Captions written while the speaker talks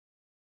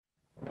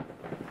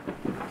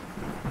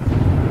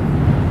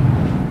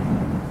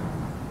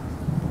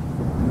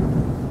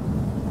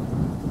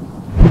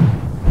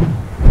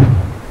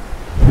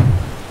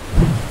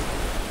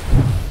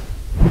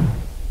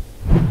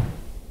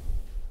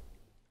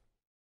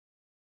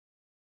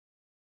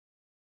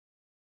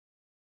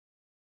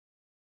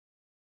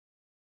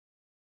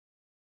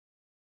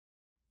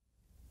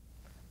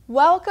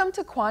Welcome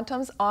to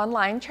Quantum's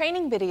online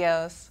training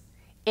videos.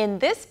 In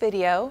this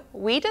video,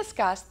 we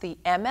discuss the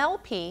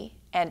MLP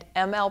and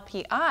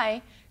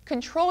MLPI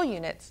control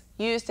units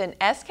used in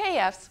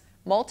SKF's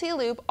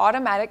Multi-Lube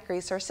automatic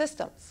greaser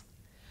systems.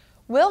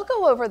 We'll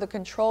go over the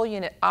control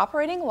unit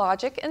operating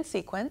logic and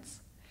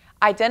sequence,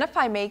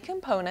 identify made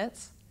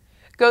components,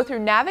 go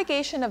through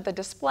navigation of the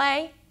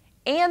display,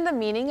 and the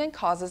meaning and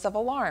causes of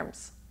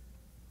alarms.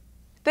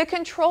 The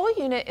control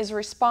unit is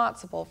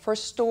responsible for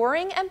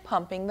storing and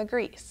pumping the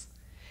grease.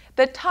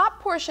 The top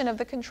portion of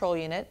the control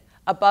unit,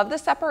 above the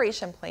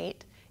separation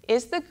plate,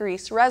 is the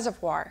grease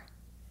reservoir.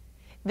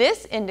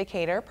 This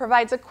indicator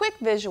provides a quick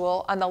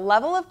visual on the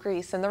level of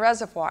grease in the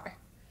reservoir.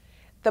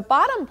 The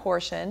bottom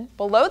portion,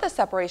 below the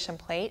separation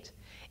plate,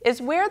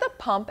 is where the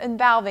pump and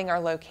valving are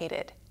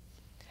located.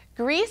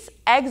 Grease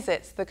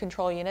exits the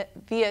control unit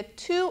via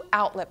two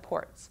outlet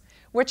ports,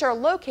 which are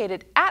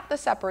located at the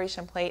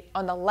separation plate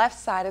on the left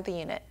side of the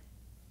unit.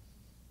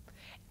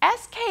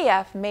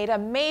 SKF made a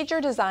major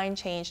design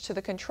change to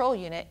the control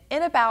unit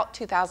in about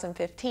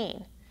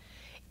 2015.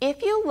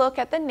 If you look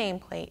at the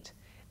nameplate,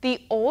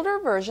 the older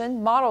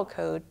version model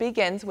code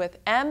begins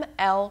with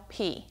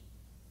MLP.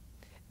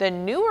 The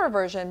newer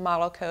version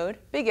model code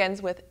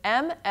begins with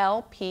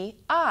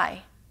MLPI.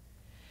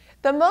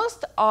 The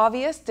most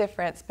obvious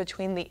difference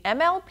between the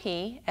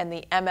MLP and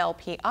the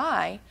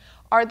MLPI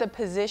are the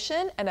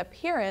position and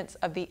appearance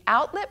of the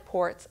outlet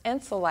ports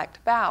and select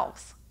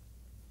valves.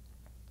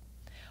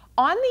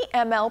 On the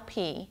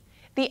MLP,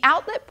 the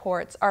outlet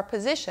ports are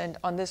positioned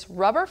on this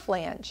rubber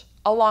flange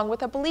along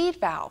with a bleed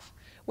valve,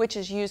 which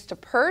is used to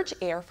purge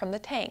air from the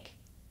tank.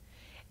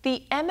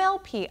 The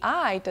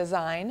MLPI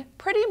design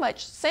pretty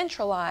much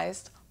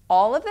centralized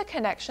all of the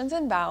connections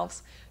and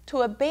valves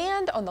to a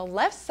band on the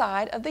left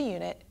side of the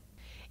unit.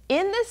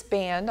 In this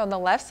band on the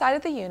left side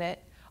of the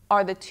unit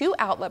are the two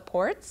outlet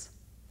ports,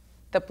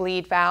 the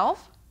bleed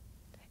valve,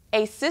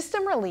 a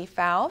system relief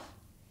valve,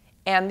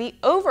 and the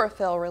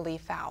overfill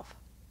relief valve.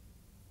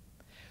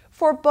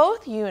 For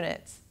both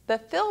units, the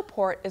fill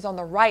port is on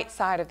the right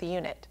side of the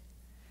unit.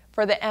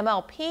 For the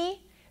MLP,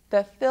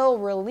 the fill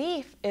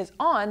relief is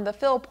on the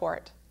fill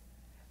port.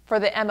 For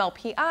the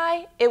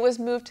MLPI, it was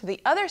moved to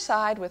the other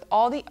side with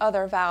all the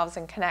other valves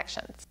and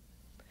connections.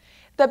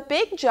 The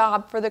big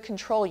job for the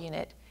control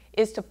unit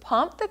is to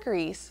pump the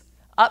grease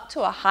up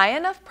to a high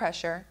enough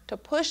pressure to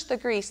push the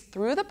grease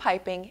through the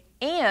piping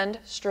and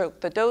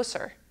stroke the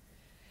doser.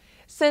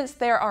 Since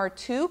there are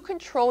two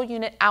control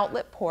unit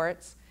outlet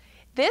ports,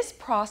 this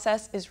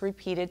process is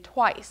repeated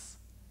twice,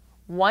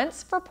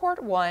 once for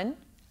port 1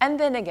 and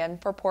then again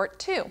for port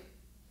 2.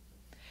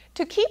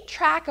 To keep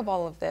track of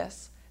all of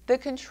this, the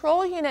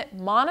control unit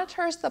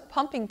monitors the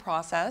pumping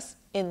process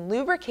in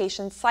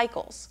lubrication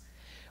cycles,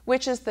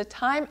 which is the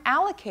time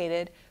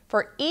allocated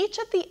for each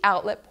of the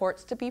outlet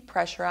ports to be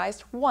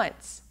pressurized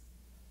once.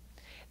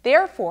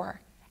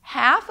 Therefore,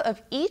 half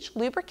of each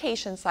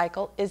lubrication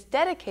cycle is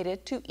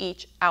dedicated to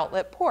each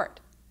outlet port.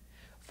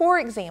 For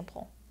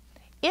example,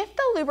 if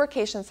the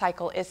lubrication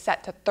cycle is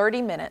set to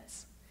 30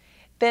 minutes,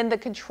 then the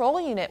control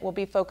unit will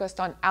be focused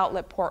on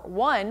outlet port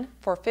 1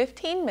 for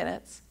 15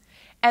 minutes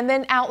and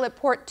then outlet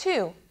port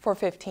 2 for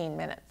 15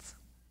 minutes.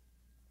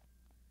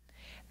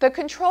 The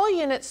control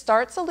unit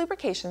starts the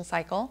lubrication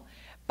cycle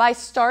by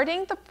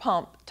starting the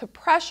pump to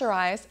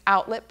pressurize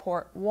outlet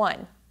port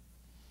 1.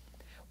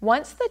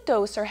 Once the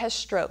doser has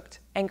stroked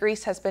and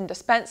grease has been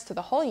dispensed to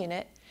the whole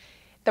unit,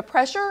 the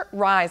pressure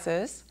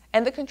rises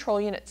and the control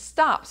unit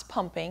stops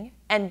pumping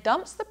and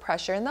dumps the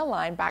pressure in the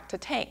line back to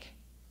tank.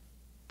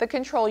 The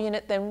control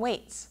unit then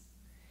waits.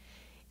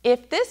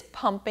 If this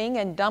pumping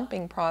and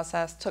dumping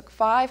process took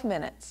 5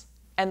 minutes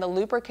and the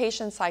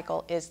lubrication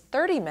cycle is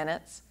 30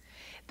 minutes,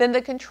 then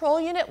the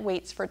control unit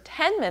waits for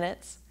 10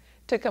 minutes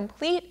to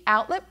complete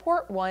outlet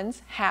port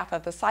 1's half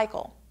of the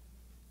cycle.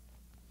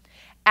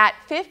 At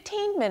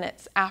 15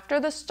 minutes after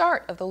the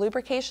start of the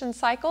lubrication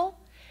cycle,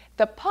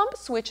 the pump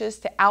switches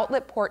to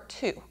outlet port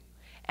 2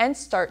 and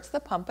starts the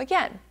pump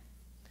again.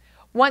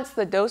 Once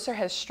the doser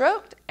has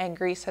stroked and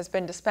grease has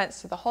been dispensed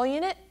to the whole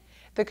unit,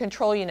 the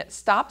control unit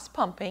stops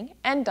pumping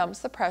and dumps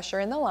the pressure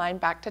in the line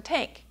back to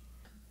tank.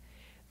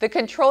 The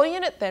control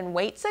unit then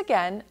waits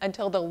again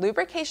until the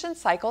lubrication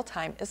cycle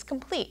time is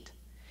complete.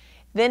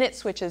 Then it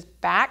switches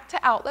back to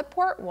outlet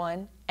port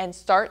 1 and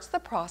starts the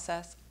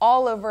process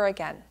all over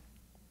again.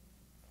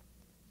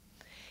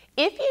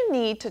 If you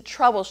need to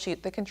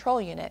troubleshoot the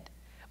control unit,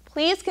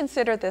 please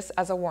consider this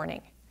as a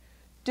warning.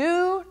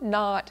 Do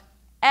not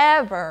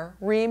ever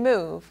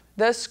remove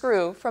the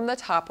screw from the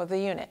top of the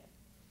unit.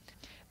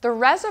 The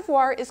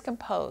reservoir is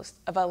composed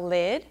of a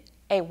lid,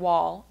 a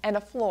wall, and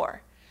a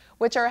floor,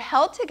 which are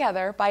held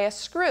together by a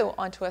screw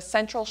onto a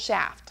central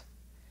shaft.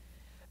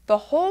 The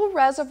whole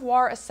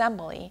reservoir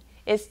assembly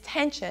is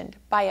tensioned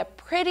by a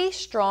pretty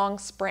strong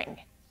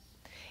spring.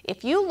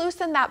 If you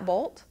loosen that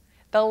bolt,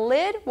 the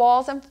lid,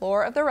 walls, and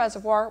floor of the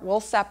reservoir will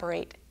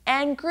separate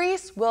and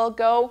grease will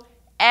go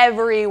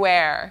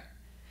everywhere.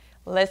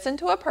 Listen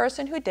to a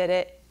person who did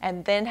it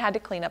and then had to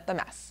clean up the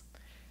mess.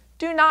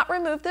 Do not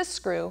remove this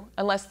screw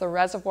unless the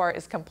reservoir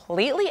is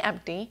completely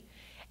empty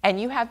and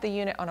you have the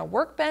unit on a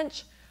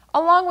workbench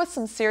along with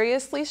some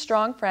seriously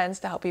strong friends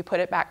to help you put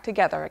it back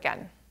together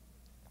again.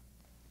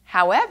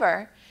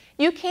 However,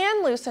 you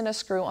can loosen a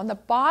screw on the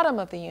bottom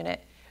of the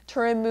unit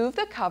to remove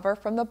the cover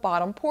from the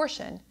bottom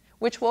portion,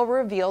 which will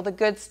reveal the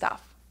good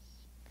stuff.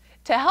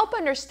 To help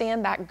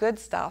understand that good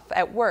stuff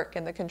at work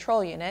in the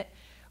control unit,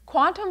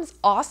 Quantum's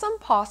awesome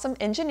Possum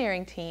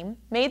engineering team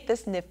made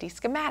this nifty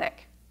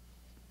schematic.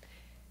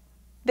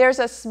 There's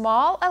a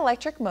small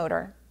electric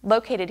motor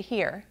located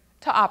here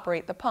to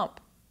operate the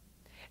pump.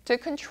 To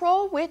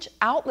control which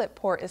outlet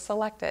port is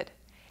selected,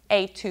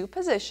 a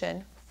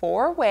two-position,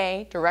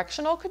 four-way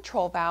directional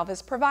control valve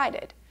is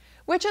provided,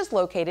 which is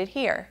located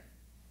here.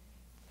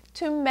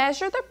 To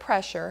measure the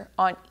pressure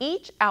on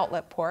each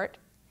outlet port,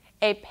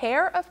 a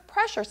pair of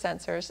pressure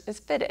sensors is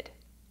fitted.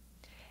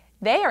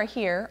 They are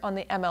here on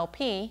the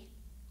MLP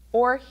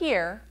or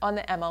here on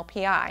the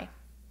MLPI.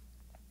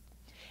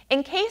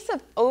 In case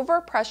of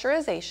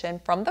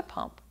overpressurization from the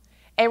pump,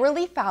 a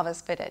relief valve is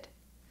fitted.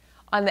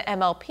 On the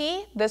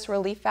MLP, this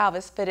relief valve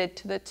is fitted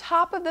to the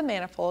top of the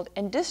manifold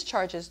and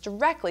discharges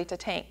directly to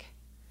tank.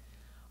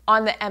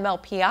 On the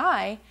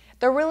MLPI,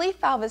 the relief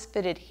valve is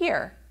fitted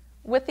here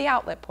with the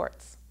outlet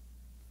ports.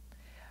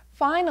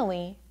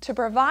 Finally, to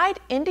provide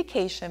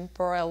indication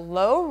for a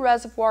low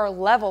reservoir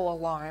level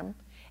alarm,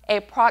 a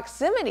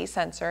proximity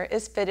sensor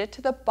is fitted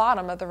to the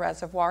bottom of the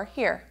reservoir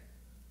here.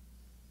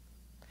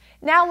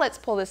 Now let's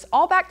pull this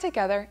all back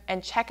together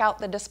and check out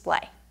the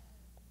display.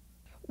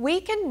 We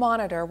can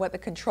monitor what the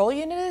control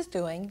unit is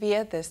doing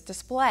via this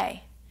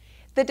display.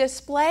 The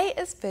display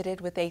is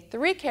fitted with a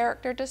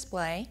 3-character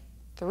display,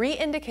 3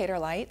 indicator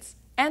lights,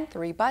 and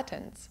 3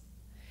 buttons.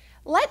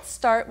 Let's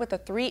start with the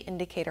 3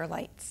 indicator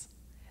lights.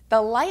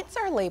 The lights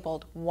are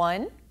labeled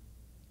 1,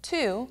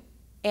 2,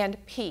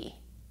 and P.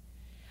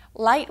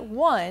 Light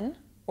 1,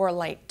 or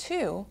light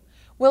 2,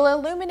 will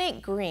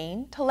illuminate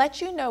green to let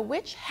you know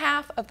which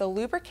half of the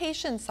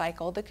lubrication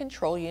cycle the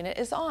control unit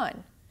is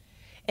on.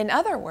 In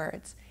other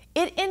words,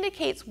 it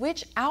indicates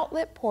which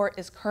outlet port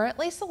is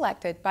currently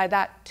selected by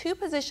that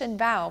two-position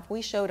valve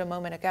we showed a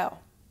moment ago.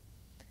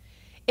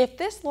 If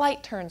this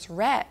light turns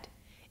red,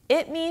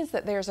 it means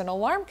that there's an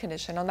alarm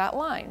condition on that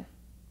line.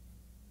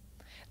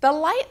 The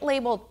light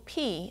labeled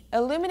P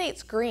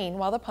illuminates green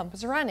while the pump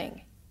is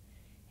running.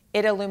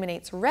 It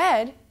illuminates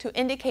red to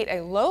indicate a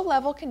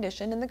low-level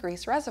condition in the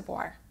grease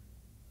reservoir.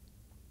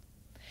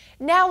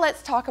 Now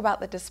let's talk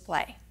about the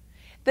display.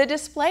 The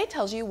display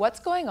tells you what's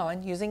going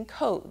on using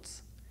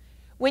codes.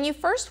 When you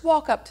first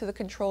walk up to the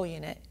control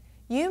unit,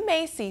 you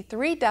may see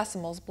 3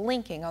 decimals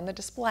blinking on the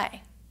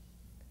display.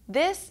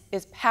 This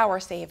is power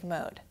save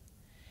mode.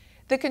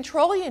 The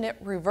control unit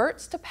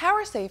reverts to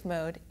power save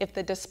mode if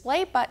the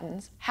display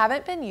buttons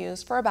haven't been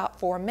used for about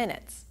 4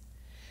 minutes.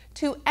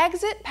 To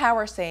exit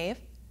power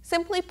save,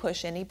 simply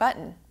push any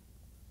button.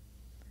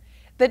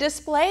 The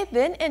display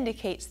then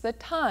indicates the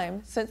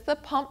time since the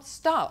pump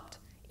stopped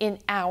in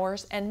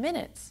hours and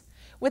minutes,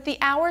 with the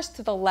hours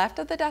to the left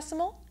of the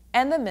decimal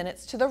and the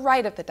minutes to the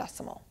right of the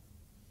decimal.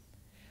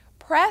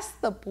 Press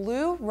the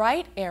blue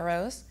right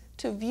arrows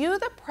to view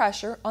the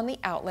pressure on the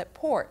outlet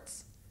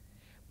ports.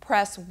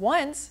 Press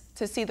once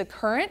to see the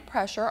current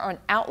pressure on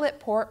outlet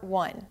port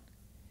 1.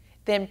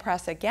 Then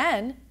press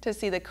again to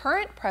see the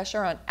current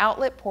pressure on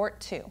outlet port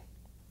 2.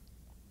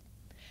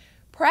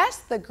 Press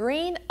the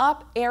green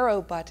up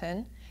arrow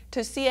button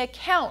to see a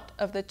count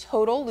of the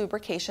total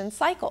lubrication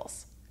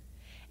cycles.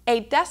 A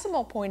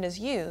decimal point is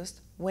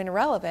used, when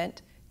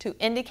relevant, to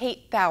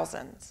indicate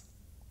thousands.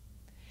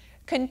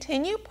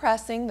 Continue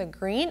pressing the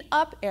green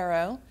up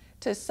arrow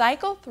to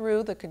cycle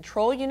through the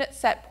control unit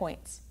set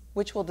points,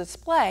 which will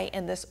display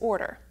in this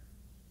order.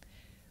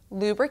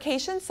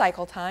 Lubrication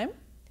cycle time,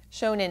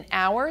 shown in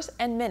hours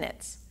and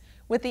minutes,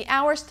 with the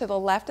hours to the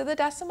left of the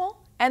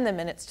decimal and the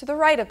minutes to the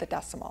right of the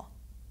decimal.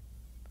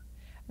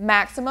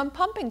 Maximum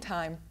pumping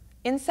time,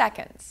 in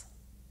seconds.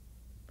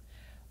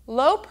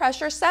 Low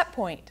pressure set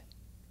point,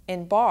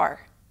 in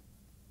bar.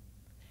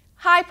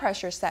 High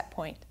pressure set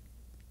point,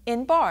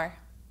 in bar.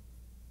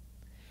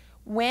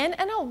 When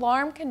an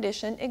alarm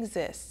condition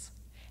exists,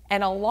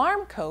 an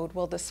alarm code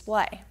will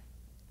display.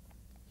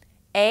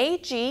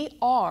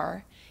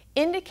 AGR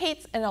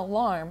indicates an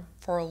alarm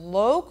for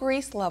low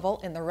grease level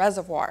in the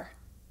reservoir.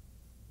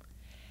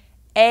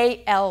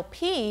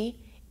 ALP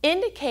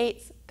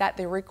indicates that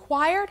the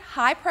required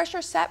high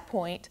pressure set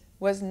point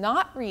was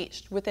not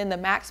reached within the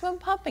maximum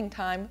pumping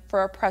time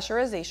for a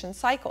pressurization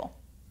cycle.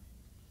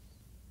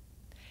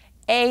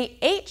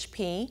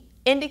 AHP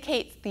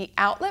indicates the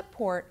outlet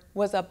port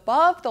was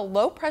above the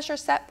low pressure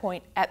set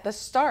point at the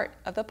start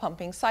of the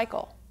pumping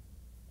cycle.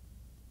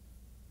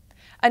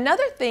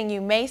 Another thing you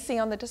may see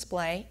on the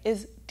display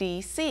is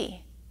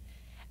DC.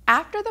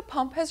 After the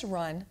pump has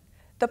run,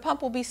 the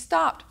pump will be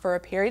stopped for a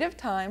period of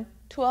time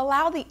to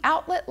allow the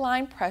outlet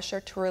line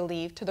pressure to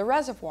relieve to the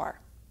reservoir.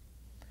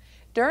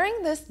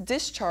 During this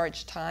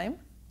discharge time,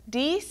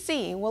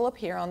 DC will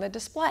appear on the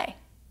display.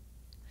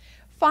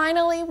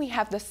 Finally, we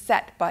have the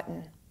Set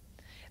button.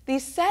 The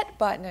Set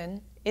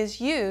button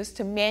is used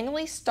to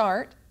manually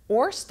start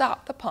or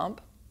stop the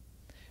pump,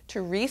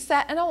 to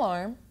reset an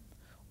alarm,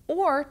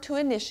 or to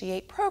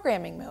initiate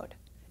programming mode,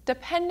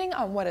 depending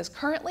on what is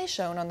currently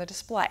shown on the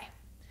display.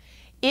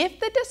 If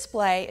the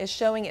display is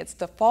showing its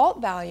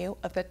default value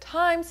of the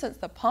time since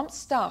the pump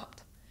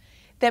stopped,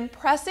 then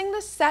pressing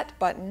the Set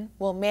button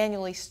will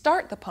manually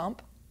start the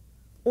pump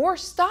or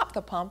stop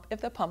the pump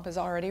if the pump is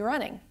already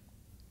running.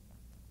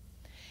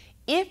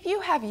 If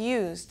you have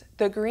used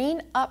the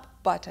green up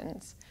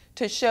buttons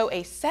to show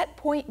a set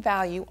point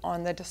value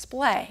on the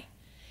display,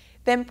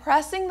 then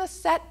pressing the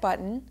Set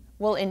button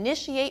will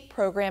initiate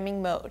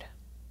programming mode.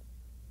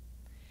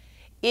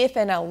 If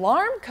an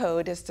alarm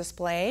code is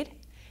displayed,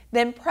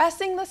 then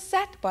pressing the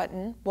Set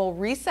button will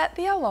reset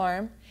the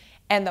alarm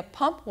and the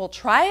pump will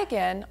try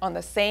again on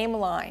the same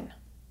line.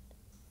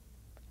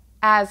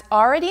 As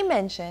already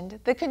mentioned,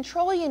 the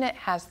control unit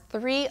has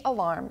 3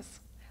 alarms.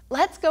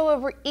 Let's go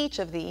over each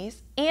of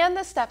these and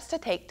the steps to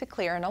take to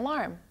clear an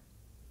alarm.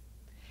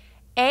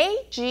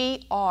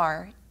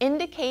 AGR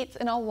indicates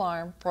an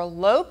alarm for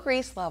low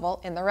grease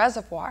level in the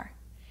reservoir.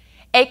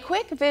 A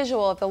quick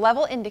visual of the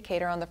level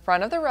indicator on the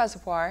front of the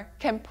reservoir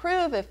can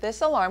prove if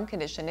this alarm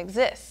condition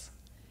exists.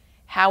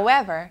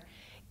 However,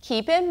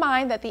 keep in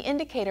mind that the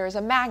indicator is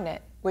a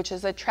magnet, which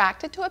is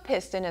attracted to a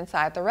piston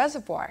inside the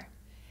reservoir.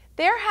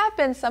 There have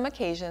been some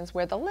occasions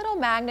where the little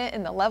magnet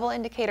in the level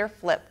indicator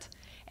flipped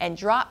and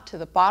dropped to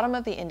the bottom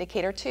of the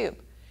indicator tube,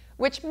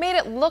 which made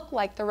it look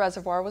like the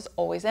reservoir was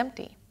always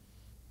empty.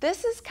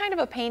 This is kind of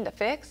a pain to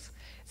fix,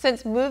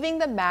 since moving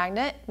the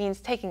magnet means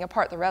taking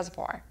apart the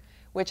reservoir,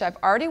 which I've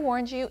already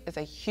warned you is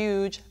a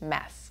huge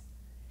mess.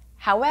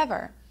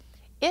 However,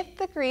 if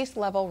the grease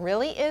level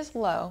really is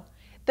low,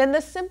 then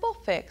the simple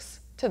fix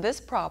to this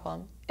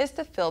problem is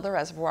to fill the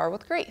reservoir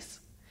with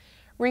grease.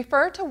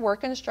 Refer to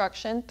Work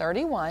Instruction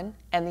 31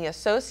 and the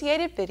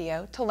associated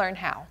video to learn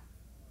how.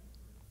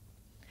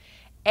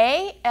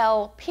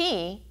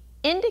 ALP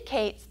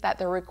indicates that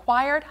the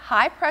required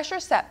high pressure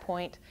set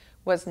point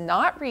was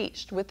not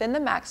reached within the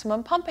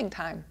maximum pumping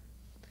time.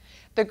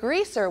 The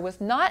greaser was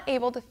not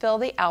able to fill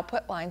the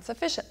output line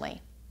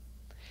sufficiently.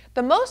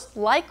 The most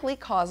likely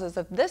causes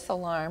of this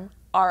alarm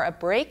are a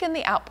break in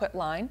the output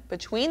line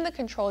between the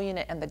control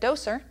unit and the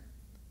doser,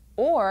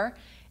 or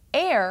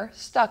air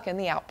stuck in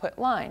the output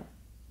line.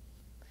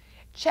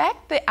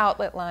 Check the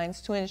outlet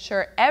lines to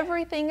ensure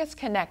everything is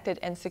connected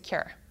and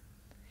secure.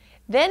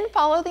 Then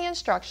follow the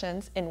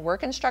instructions in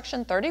Work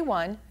Instruction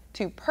 31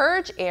 to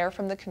purge air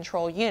from the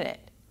control unit.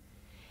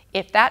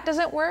 If that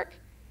doesn't work,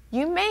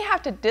 you may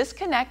have to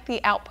disconnect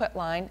the output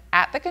line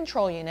at the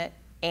control unit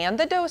and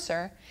the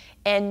doser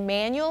and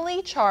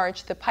manually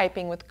charge the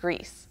piping with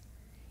grease.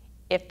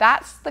 If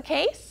that's the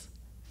case,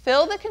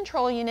 fill the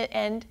control unit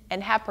end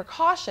and have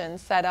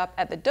precautions set up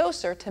at the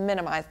doser to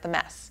minimize the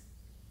mess.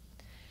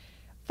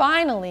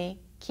 Finally,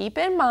 keep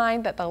in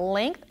mind that the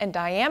length and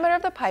diameter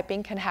of the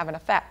piping can have an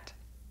effect.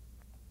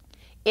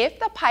 If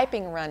the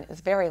piping run is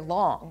very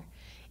long,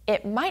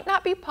 it might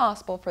not be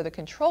possible for the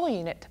control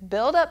unit to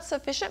build up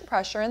sufficient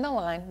pressure in the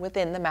line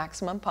within the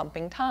maximum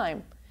pumping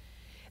time.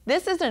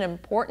 This is an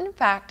important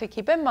fact to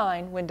keep in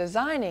mind when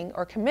designing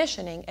or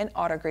commissioning an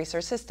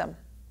autogreaser system.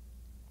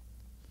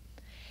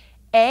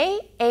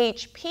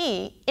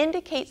 AHP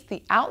indicates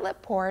the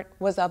outlet port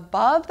was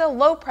above the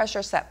low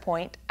pressure set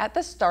point at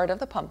the start of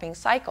the pumping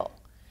cycle.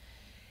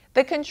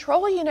 The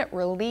control unit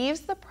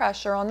relieves the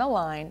pressure on the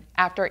line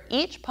after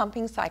each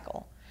pumping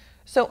cycle,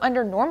 so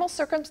under normal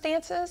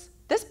circumstances,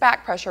 this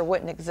back pressure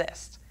wouldn't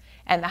exist,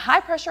 and the high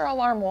pressure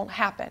alarm won't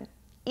happen,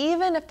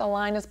 even if the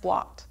line is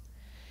blocked.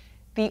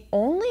 The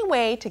only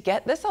way to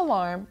get this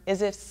alarm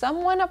is if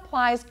someone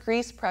applies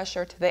grease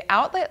pressure to the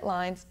outlet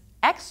lines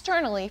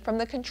externally from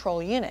the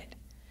control unit.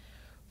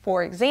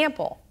 For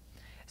example,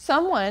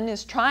 someone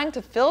is trying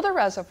to fill the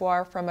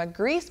reservoir from a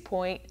grease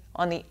point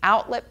on the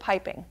outlet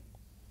piping.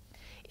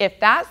 If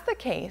that's the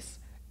case,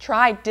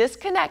 try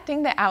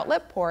disconnecting the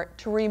outlet port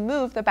to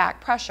remove the back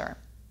pressure.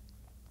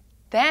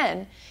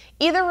 Then,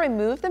 either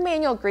remove the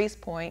manual grease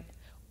point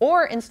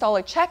or install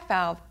a check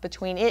valve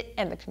between it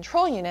and the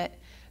control unit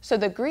so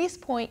the grease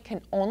point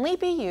can only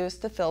be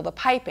used to fill the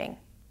piping.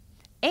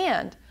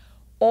 And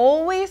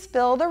always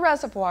fill the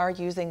reservoir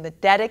using the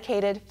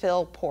dedicated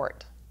fill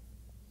port.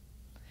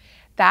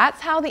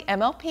 That's how the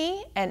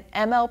MLP and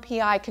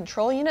MLPI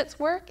control units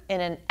work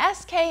in an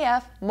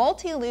SKF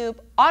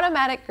Multi-Lube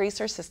automatic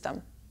greaser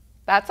system.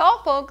 That's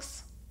all,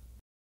 folks.